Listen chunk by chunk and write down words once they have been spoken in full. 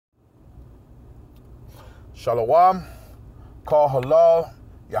Shalom, Kol Halal,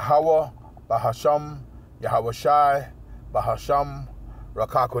 Yahweh, Bahasham, Yahweh Shai, Bahasham,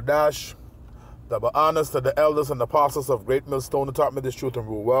 Rakakodash. Double honors to the elders and apostles of Great Millstone who taught me this truth and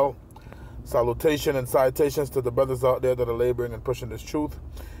rule well. Salutation and citations to the brothers out there that are laboring and pushing this truth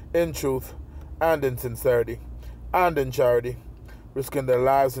and in sincerity and in charity, risking their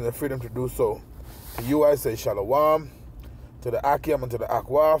lives and their freedom to do so. To you I say Shalom, to the Akim and to the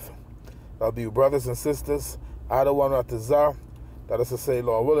Akwaf. That'll be brothers and sisters, Adawan Ratazah, that is to say,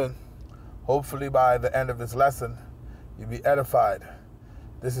 Lord willing, hopefully by the end of this lesson, you'll be edified.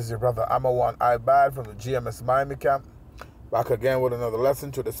 This is your brother Amawan Ibad from the GMS Miami camp, back again with another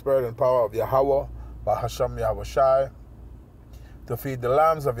lesson to the spirit and power of Yahweh, Bahasham Yahweh Shai, to feed the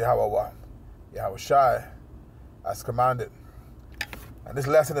lambs of Yahweh, Yahweh Shai, as commanded. And this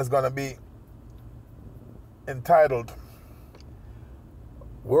lesson is going to be entitled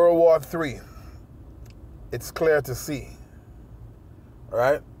World War III. It's clear to see, all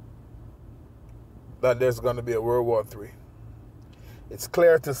right, that there's going to be a World War III. It's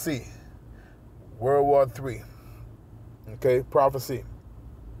clear to see World War III, okay, prophecy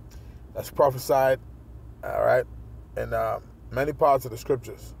that's prophesied, all right, in many parts of the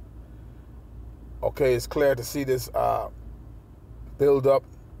scriptures. Okay, it's clear to see this build up,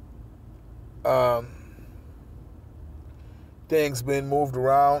 things being moved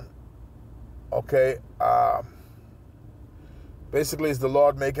around, okay. Basically, it's the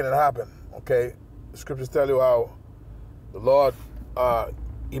Lord making it happen, okay. The scriptures tell you how the Lord,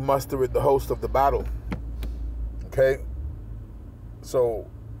 he mustered the host of the battle, okay. So,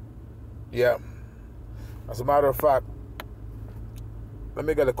 yeah. As a matter of fact, let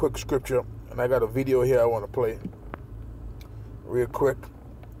me get a quick scripture, and I got a video here I want to play real quick.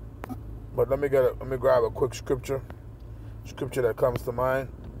 But let me grab a quick scripture that comes to mind.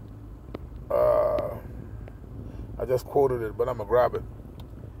 I just quoted it, but I'm gonna grab it.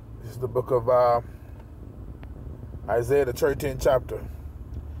 This is the book of Isaiah, the 13th chapter,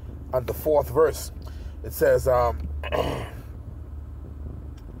 and the 4th verse. It says, the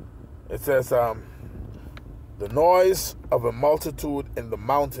noise of a multitude in the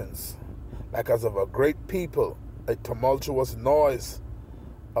mountains, like as of a great people, a tumultuous noise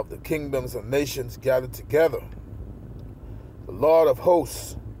of the kingdoms and nations gathered together. The Lord of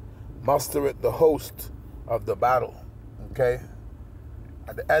hosts mustereth the host of the battle. Okay?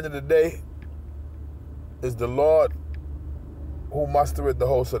 At the end of the day, is the Lord who mustereth the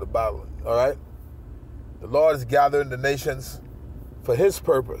host of the battle. Alright? The Lord is gathering the nations for his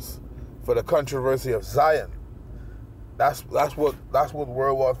purpose, for the controversy of Zion. That's what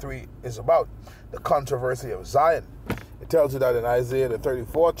World War III is about. The controversy of Zion. It tells you that in Isaiah the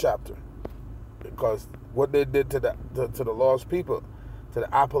 34th chapter. Because what they did to the Lord's people, to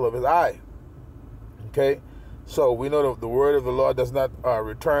the apple of his eye. Okay? So we know that the word of the Lord does not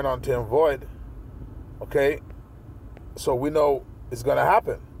return unto him void. Okay? So we know it's going to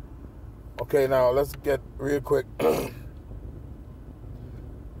happen. Okay, now let's get real quick.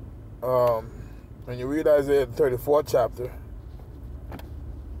 When you read Isaiah the 34th chapter, I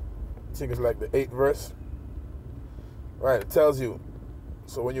think it's like the 8th verse. Right, it tells you.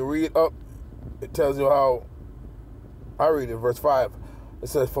 So when you read up, it tells you how, I read it, verse 5. It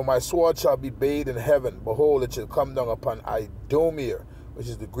says, for my sword shall be bathed in heaven. Behold, it shall come down upon Idomir, which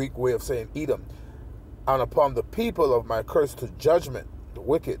is the Greek way of saying Edom, and upon the people of my curse to judgment, the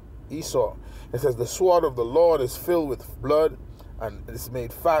wicked, Esau. It says, the sword of the Lord is filled with blood, and it is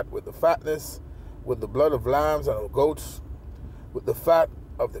made fat with the fatness, with the blood of lambs and of goats, with the fat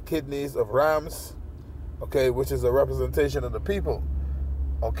of the kidneys of rams, okay, which is a representation of the people,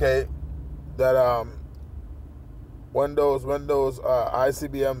 okay, that when those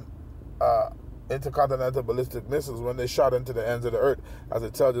ICBM intercontinental ballistic missiles, when they shot into the ends of the earth, as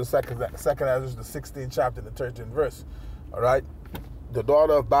it tells you, second Ezra, the 16th chapter, the 13th verse, all right, the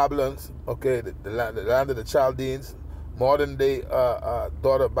daughter of Babylon, okay, the land of the Chaldeans, modern day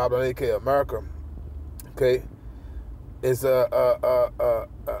daughter of Babylon, aka America, okay, is a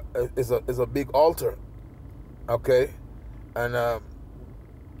big altar, okay, and the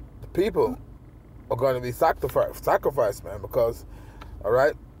people are going to be sacrificed, man, because, all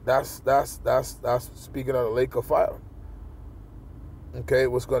right, that's speaking of the lake of fire, okay,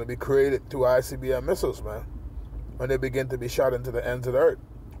 what's going to be created through ICBM missiles, man, when they begin to be shot into the ends of the earth.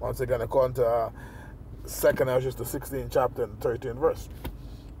 Once again, according to 2nd Ezra, the 16th chapter and the 13th verse,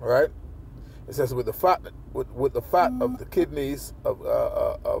 all right. It says, with the fat of the kidneys of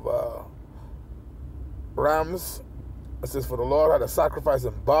rams. It says, for the Lord had a sacrifice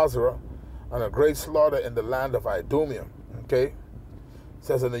in Basra and a great slaughter in the land of Idumea. Okay? It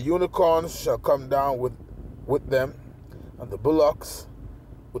says, and the unicorns shall come down with with them, and the bullocks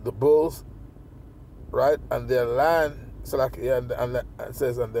with the bulls, right? And their land, so like, yeah, and it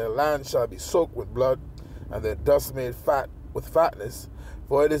says, and their land shall be soaked with blood, and their dust made fat with fatness.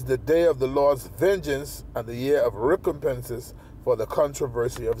 For it is the day of the Lord's vengeance, and the year of recompenses for the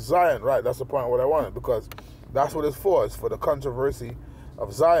controversy of Zion. Right, that's the point of what I wanted, because that's what it's for. It's for the controversy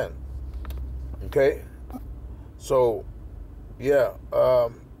of Zion. Okay? So, yeah,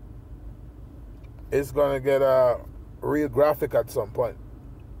 it's going to get real graphic at some point.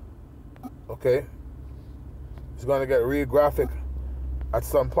 Okay? It's going to get real graphic at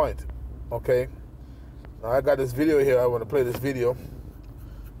some point. Okay? Now, I got this video here. I want to play this video.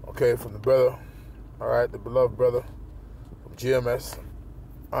 Okay, from the brother. All right, the beloved brother from GMS.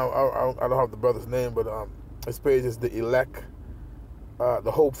 I don't have the brother's name, but his page is the elect,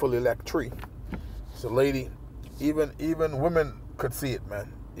 the hopeful elect tree. It's a lady. Even women could see it,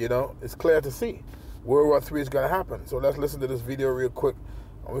 man. You know, it's clear to see. World War III is going to happen. So let's listen to this video real quick,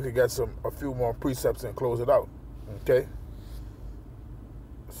 and we could get a few more precepts and close it out. Okay.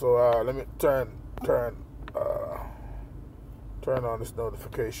 So let me turn on this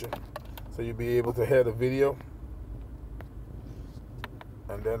notification so you'll be able to hear the video,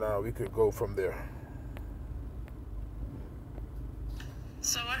 and then we could go from there.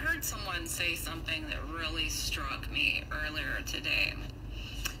 So I heard someone say something that really struck me earlier today.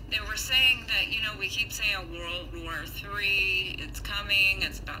 They were saying that, you know, we keep saying World War III, it's coming,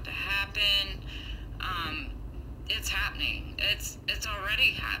 it's about to happen. It's happening. It's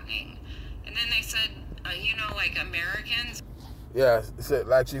already happening. And then they said, you know, like Americans. Yeah,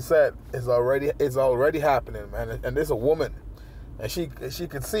 like she said, it's already happening, man. And there's a woman, and she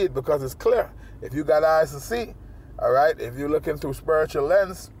can see it because it's clear. If you got eyes to see, all right. If you're looking through spiritual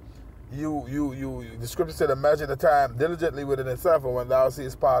lens, the scripture said to measure the time diligently within itself, and when thou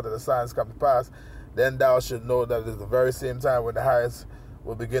seest part of the signs come to pass, then thou should know that it is the very same time when the highest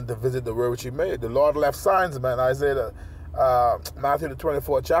will begin to visit the world which he made. The Lord left signs, man. Isaiah, Matthew the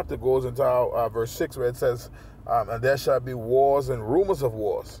 24th chapter goes into verse 6, where it says, and there shall be wars and rumors of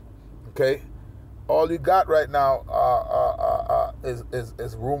wars. Okay, all you got right now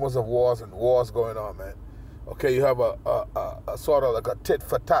is rumors of wars and wars going on, man. Okay, you have a sort of like a tit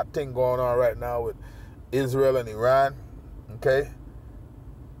for tat thing going on right now with Israel and Iran. Okay,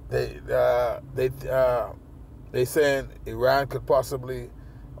 they saying Iran could possibly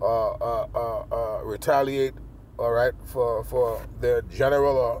retaliate, all right, for their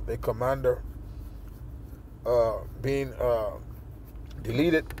general or their commander being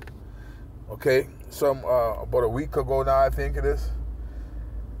deleted. Okay, about a week ago now, I think it is.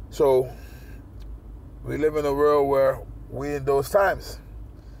 So we live in a world where we in those times.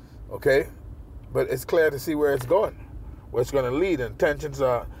 Okay, but it's clear to see where it's going, where it's going to lead, and tensions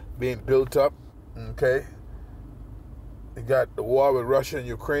are being built up. Okay, you got the war with Russia and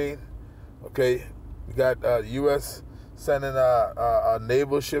Ukraine. Okay, you got the U.S. sending our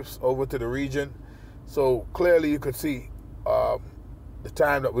naval ships over to the region. So clearly you could see the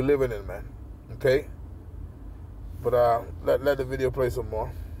time that we're living in, man. Okay, but let the video play some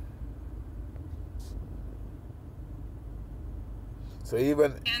more. So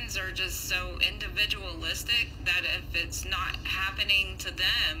even are just so individualistic that if it's not happening to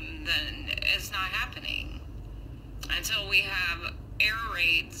them, then it's not happening. Until we have air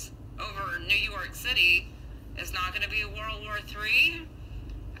raids over New York City, it's not going to be a World War III.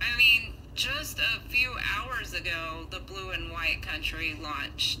 I mean, just a few hours ago, the blue and white country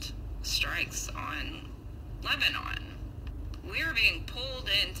launched strikes on Lebanon. We're being pulled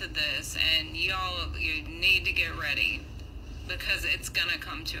into this, and you need to get ready, because it's gonna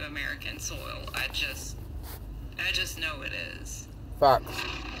come to American soil. I just know it is. Facts.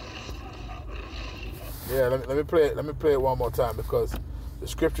 Yeah, let me play it. Let me play it one more time, because the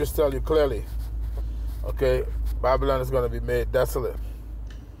scriptures tell you clearly. Okay, Babylon is gonna be made desolate.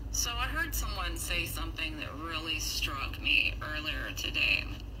 So I heard someone say something that really struck me earlier today.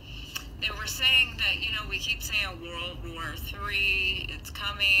 They were saying that, you know, we keep saying World War III, it's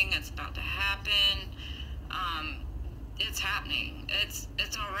coming, it's about to happen. It's happening. It's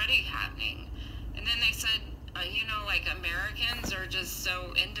already happening. And then they said, you know, like Americans are just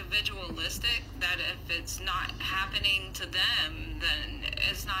so individualistic that if it's not happening to them, then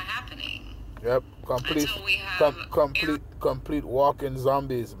it's not happening. Yep, complete walking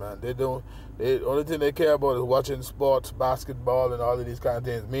zombies, man. The only thing they care about is watching sports, basketball, and all of these kind of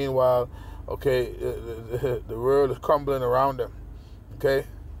things. Meanwhile, okay, the world is crumbling around them. Okay.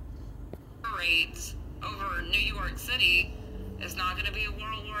 Raids over New York City is not going to be a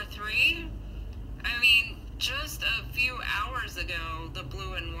World War III. I mean, just a few hours ago, the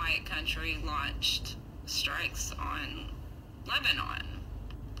blue and white country launched strikes on Lebanon.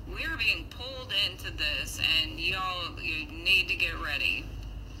 We're being pulled into this, and you need to get ready,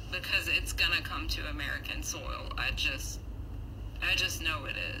 because it's gonna come to American soil. I just know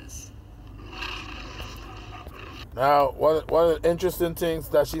it is. Now, one of the interesting things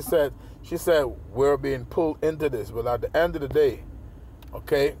that she said we're being pulled into this, but at the end of the day,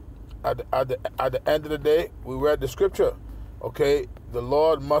 okay, at the end of the day, we read the scripture, okay, the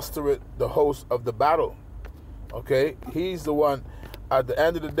Lord mustereth the host of the battle, okay, he's the one. At the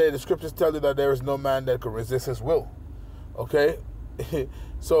end of the day, the scriptures tell you that there is no man that can resist his will, okay.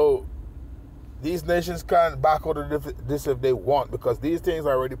 So these nations can't back out of this if they want, because these things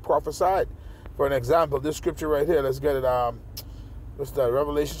are already prophesied. For an example, this scripture right here, let's get it, what's that,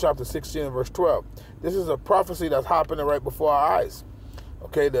 Revelation chapter 16 and verse 12. This is a prophecy that's happening right before our eyes.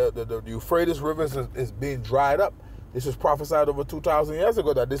 Okay, the Euphrates River is being dried up. This was prophesied over 2,000 years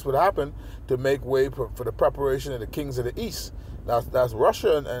ago that this would happen to make way for the preparation of the kings of the east. That's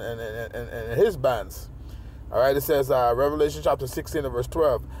Russia and his bands. All right, it says, Revelation chapter 16 and verse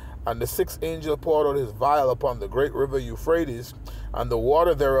 12, and the sixth angel poured out his vial upon the great river Euphrates, and the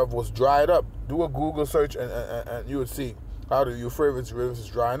water thereof was dried up. Do a Google search and you would see how the Euphrates River is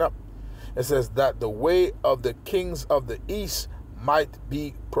drying up. It says that the way of the kings of the east might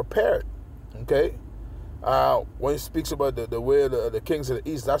be prepared. Okay? When he speaks about the way of the kings of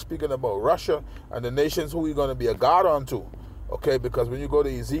the east, that's speaking about Russia and the nations who he's going to be a god unto. Okay, because when you go to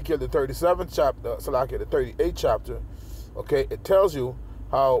Ezekiel, the 37th chapter, the 38th chapter, okay, it tells you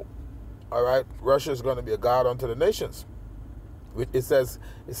how, all right, Russia is going to be a god unto the nations. It says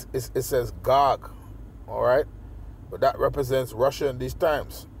Gog, all right, but that represents Russia in these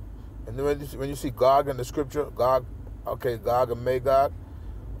times. And then when you see Gog in the scripture, Gog, okay, Gog and Magog,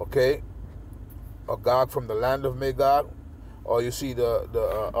 okay, or Gog from the land of Magog, or you see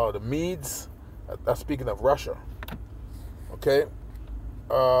the Medes, that's speaking of Russia. Okay,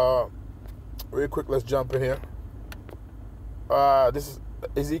 real quick, let's jump in here. This is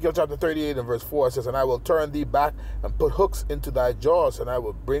Ezekiel chapter 38 and verse 4. It says, and I will turn thee back and put hooks into thy jaws, and I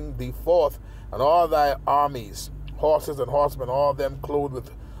will bring thee forth, and all thy armies, horses and horsemen, all of them clothed with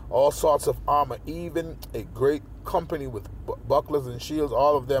all sorts of armor, even a great company with bucklers and shields,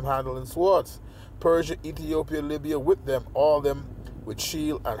 all of them handling swords. Persia, Ethiopia, Libya with them, all of them with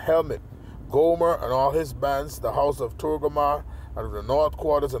shield and helmet. Gomer and all his bands, the house of Togarmah and the north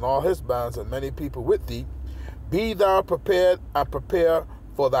quarters and all his bands, and many people with thee. Be thou prepared and prepare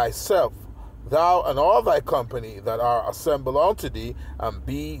for thyself, thou and all thy company that are assembled unto thee, and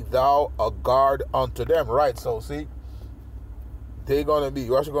be thou a guard unto them. Right, so see, Russia going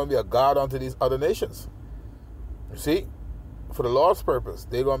to be a guard unto these other nations. You see, for the Lord's purpose.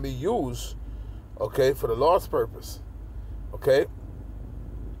 They're going to be used, okay, for the Lord's purpose. Okay?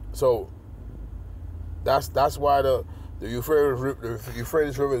 So, that's why the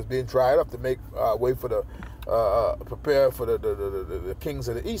Euphrates River is being dried up to make way for the prepare for the kings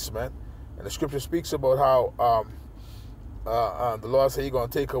of the east, man. And the scripture speaks about how the Lord said He's going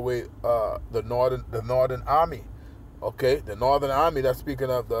to take away the northern army. Okay, the northern army. That's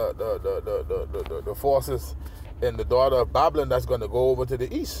speaking of the forces in the daughter of Babylon that's going to go over to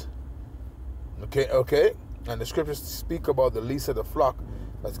the east. Okay, and the scriptures speak about the least of the flock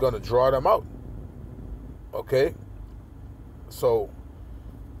that's going to draw them out. Okay, so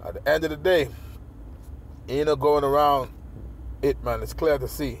at the end of the day, ain't no going around it, man. It's clear to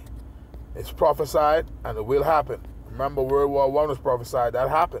see. It's prophesied, and it will happen. Remember, World War I was prophesied. That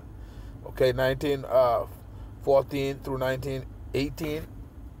happened. Okay, 1914 through 1918.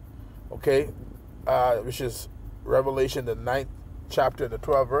 Okay, which is Revelation, the 9th chapter and the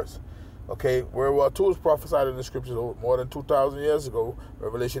 12th verse. Okay, World War II was prophesied in the scriptures more than 2,000 years ago.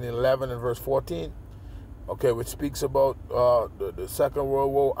 Revelation 11 and verse 14. Okay, which speaks about the Second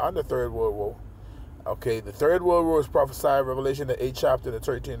World War and the Third World War. Okay, the Third World War is prophesied, Revelation, the 8th chapter, the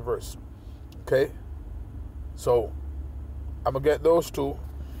 13th verse. Okay, so I'm going to get those two,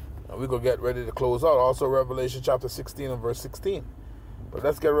 and we're going to get ready to close out. Also, Revelation chapter 16 and verse 16. But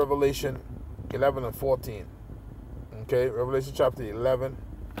let's get Revelation 11 and 14. Okay, Revelation chapter 11.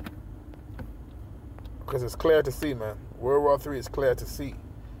 Because it's clear to see, man. World War III is clear to see.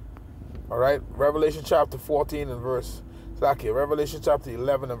 All right, Revelation chapter 14 and verse, Revelation chapter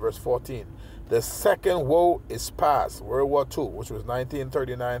 11 and verse 14. The second woe is past, World War II, which was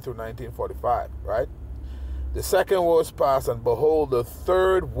 1939 through 1945, right? The second woe is past, and behold, the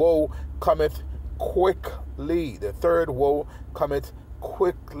third woe cometh quickly. The third woe cometh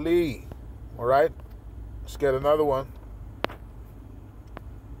quickly. All right, let's get another one.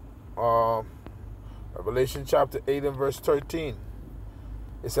 Revelation chapter 8 and verse 13.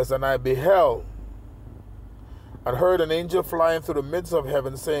 It says, and I beheld, and heard an angel flying through the midst of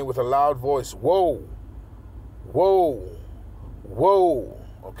heaven, saying with a loud voice, Woe, woe, woe.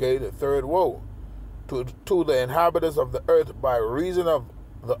 Okay, the third woe. To the inhabitants of the earth by reason of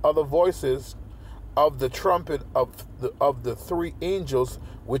the other voices of the trumpet of the three angels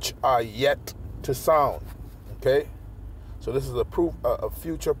which are yet to sound. Okay? So this is a proof of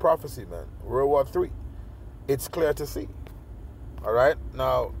future prophecy, man. World War III. It's clear to see. All right?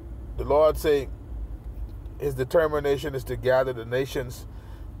 Now, the Lord say his determination is to gather the nations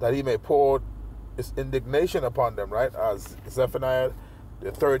that he may pour his indignation upon them, right? As Zephaniah,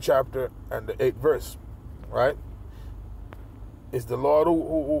 the 3rd chapter and the 8th verse, right? It's the Lord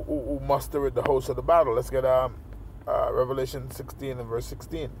who mustered the host of the battle. Let's get Revelation 16 and verse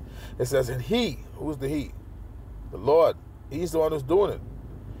 16. It says, and he, who's the he? The Lord. He's the one who's doing it.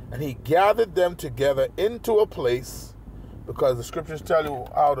 And he gathered them together into a place, because the scriptures tell you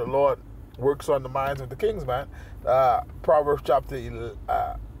how the Lord works on the minds of the kings, man. Proverbs chapter,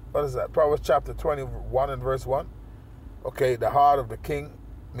 Proverbs chapter 21 and verse 1. Okay, the heart of the king,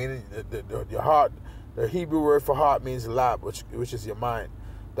 meaning your heart. The Hebrew word for heart means lab, which is your mind.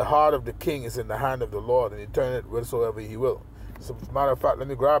 The heart of the king is in the hand of the Lord, and he turn it whithersoever he will. So, as a matter of fact, let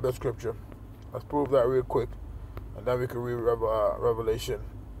me grab that scripture. Let's prove that real quick, and then we can read Revelation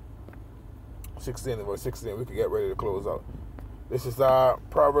 16 and verse 16. We can get ready to close out. This is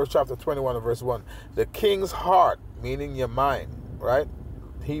Proverbs chapter 21 and verse 1. The king's heart, meaning your mind, right?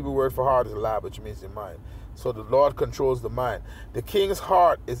 The Hebrew word for heart is lab, which means your mind. So the Lord controls the mind. The king's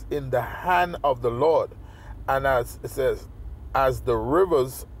heart is in the hand of the Lord. And as it says, as the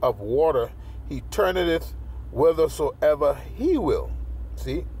rivers of water, he turneth it whithersoever he will.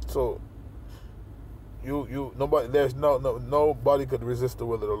 See? So nobody, there's nobody could resist the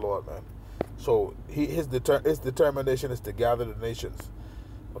will of the Lord, man. So his determination is to gather the nations.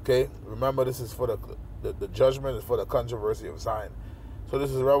 Okay? Remember, this is for the judgment, is for the controversy of Zion. So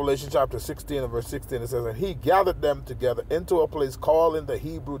this is Revelation chapter 16 and verse 16. It says, and he gathered them together into a place called in the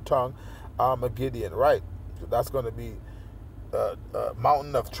Hebrew tongue Armageddon. Right. So that's going to be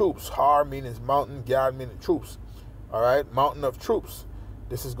mountain of troops. Har means mountain, Gad meaning troops. All right. Mountain of troops.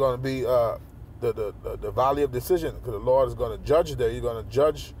 This is going to be the valley of decision, because the Lord is going to judge there. You're going to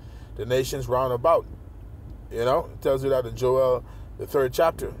judge the nations round about. You know, it tells you that in Joel, the 3rd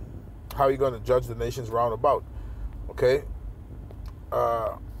chapter, how you're going to judge the nations round about. Okay.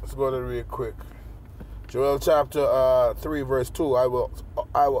 Let's go to it real quick. Joel chapter 3 verse 2. I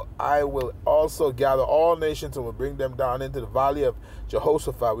will also gather all nations and will bring them down into the valley of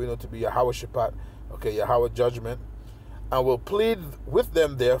Jehoshaphat. We know to be Yahweh Shaphat. Okay, Yahweh judgment. And will plead with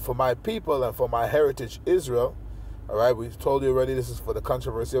them there for my people and for my heritage Israel. All right, we've told you already this is for the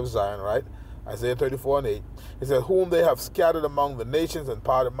controversy of Zion, right? Isaiah 34 and 8. It says, whom they have scattered among the nations and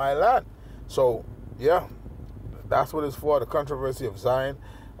parted my land. So, yeah. That's what it's for, the controversy of Zion.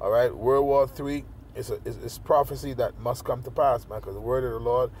 All right, World War III is prophecy that must come to pass, man, because the word of the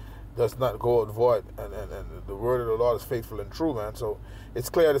Lord does not go void, and the word of the Lord is faithful and true, man. So it's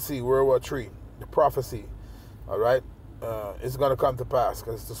clear to see World War III, the prophecy, all right, it's going to come to pass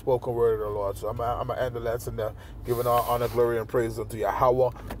because it's the spoken word of the Lord. So I'm going to end the lesson there, giving all honor, glory, and praise unto Yahweh,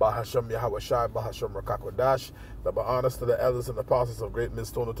 Bahashem Yahweh Shai, Bahashem Rakakwadash, the honors to the elders and the apostles of great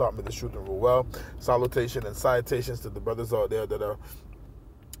millstone who taught me the truth and rule well. Salutation and salutations to the brothers out there that are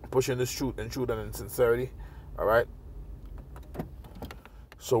pushing this truth and in sincerity. All right.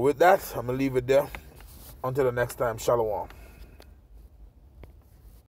 So with that, I'm going to leave it there. Until the next time, shalom.